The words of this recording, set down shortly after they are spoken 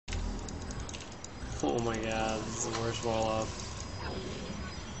Oh my god, this is the worst wall off.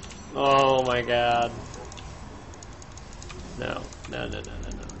 Oh my god. No. No, no, no, no,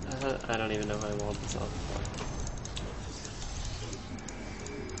 no. I don't even know how I walled this off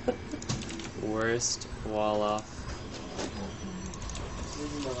before. Worst wall off.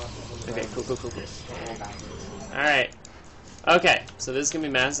 Okay, cool, cool, cool, cool. Alright. Okay, so this is going to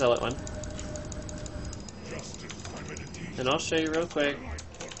be Mass Zealot one. And I'll show you real quick.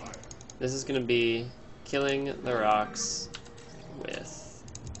 This is going to be killing the rocks with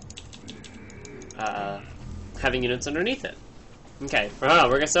having units underneath it. Okay, we're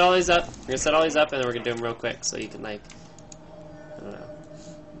going to set all these up. We're going to set all these up and then we're going to do them real quick so you can, like, I don't know.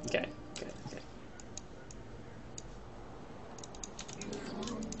 Okay, okay, okay.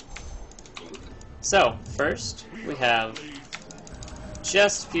 So, first, we have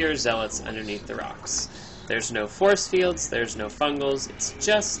just pure zealots underneath the rocks. There's no force fields, there's no fungals, it's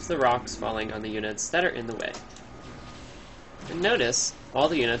just the rocks falling on the units that are in the way. And notice, all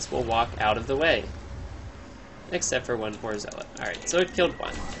the units will walk out of the way. Except for one poor zealot. Alright, so it killed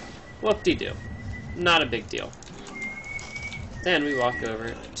one. Whoop-de-doo. Not a big deal. Then we walk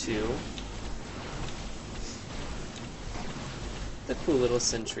over to the cool little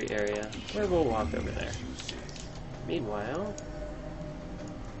sentry area, where we'll walk over there. Meanwhile,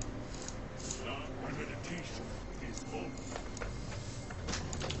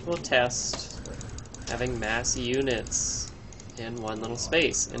 we'll test having mass units in one little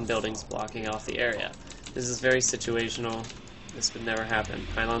space and buildings blocking off the area. This is very situational. This would never happen.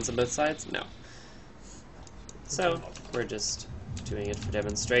 Pylons on both sides? No. So, we're just doing it for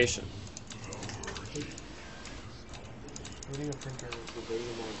demonstration. Putting a printer is the way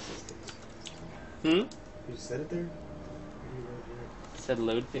more systems. Hmm? You said it there? It said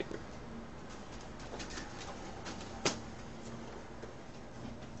load paper.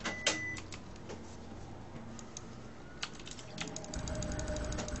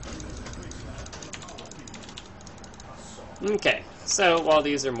 Okay, so while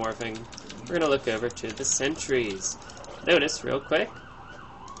these are morphing, we're going to look over to the sentries. Notice, real quick.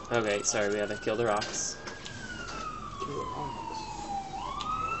 Okay, sorry, we have to kill the rocks. Kill rocks.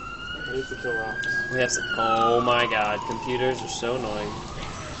 I need to kill rocks. We have some. Oh my god, computers are so annoying.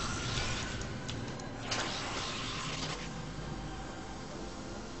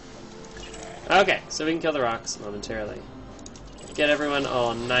 Okay, so we can kill the rocks momentarily. Get everyone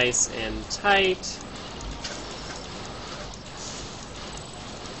all nice and tight.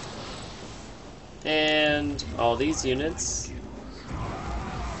 And all these units.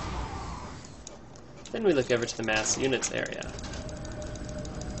 Then we look over to the mass units area,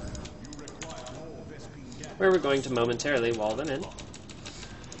 where we're going to momentarily wall them in.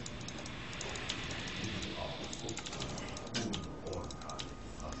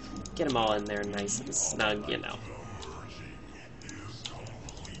 Get them all in there nice and snug, you know.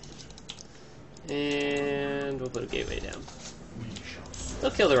 And we'll put a gateway down. They'll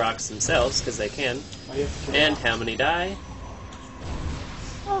kill the rocks themselves, because they can. And how many die?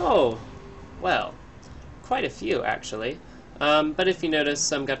 Oh, well, quite a few, actually. But if you notice,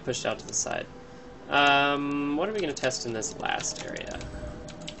 some got pushed out to the side. What are we going to test in this last area?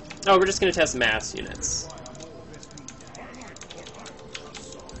 Oh, we're just going to test mass units.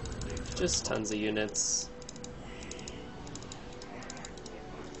 Just tons of units.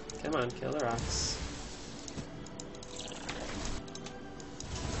 Come on, kill the rocks.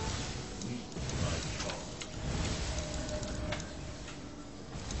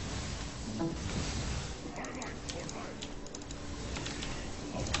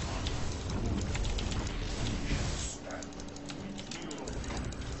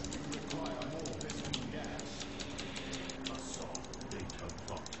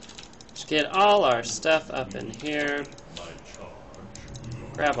 Get all our stuff up in here.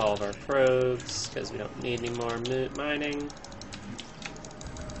 Grab all of our probes, because we don't need any more mining.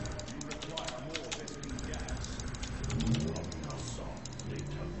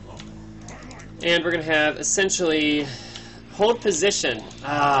 And we're going to have essentially hold position.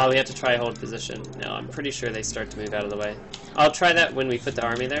 Ah, we have to try hold position. No, I'm pretty sure they start to move out of the way. I'll try that when we put the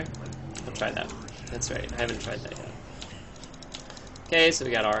army there. I'll try that. That's right, I haven't tried that yet. Okay, so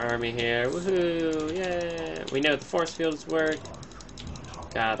we got our army here. Woohoo! Yeah! We know the force fields work.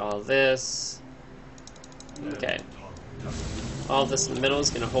 Got all this. Okay. All this in the middle is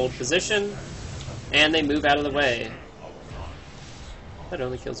going to hold position. And they move out of the way. That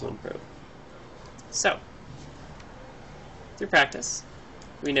only kills one probe. So, through practice,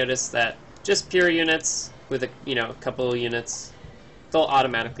 we notice that just pure units with a couple of units, they'll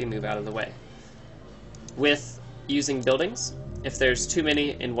automatically move out of the way. With using buildings, If there's too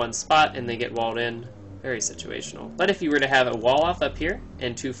many in one spot and they get walled in, very situational. But if you were to have a wall off up here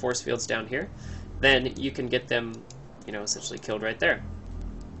and 2 force fields down here, then you can get them, you know, essentially killed right there.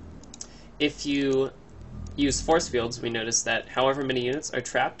 If you use force fields, we notice that however many units are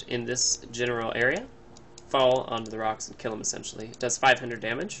trapped in this general area fall onto the rocks and kill them essentially. It does 500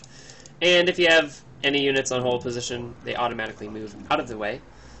 damage. And if you have any units on hold position, they automatically move out of the way,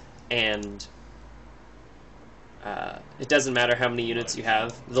 and it doesn't matter how many units you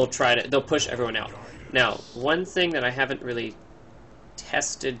have, they'll push everyone out. Now, one thing that I haven't really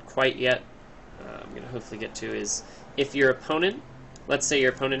tested quite yet, I'm going to hopefully get to, is if your opponent, let's say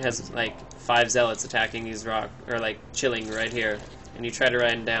your opponent has like 5 zealots attacking these or like chilling right here, and you try to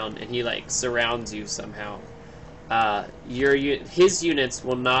ride him down, and he like surrounds you somehow, his units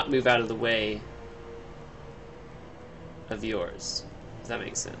will not move out of the way of yours. Does that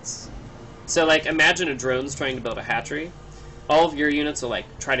make sense? So like imagine a drone's trying to build a hatchery. All of your units will like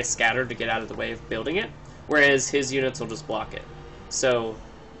try to scatter to get out of the way of building it, whereas his units will just block it. So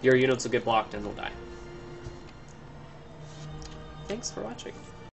your units will get blocked and they'll die. Thanks for watching.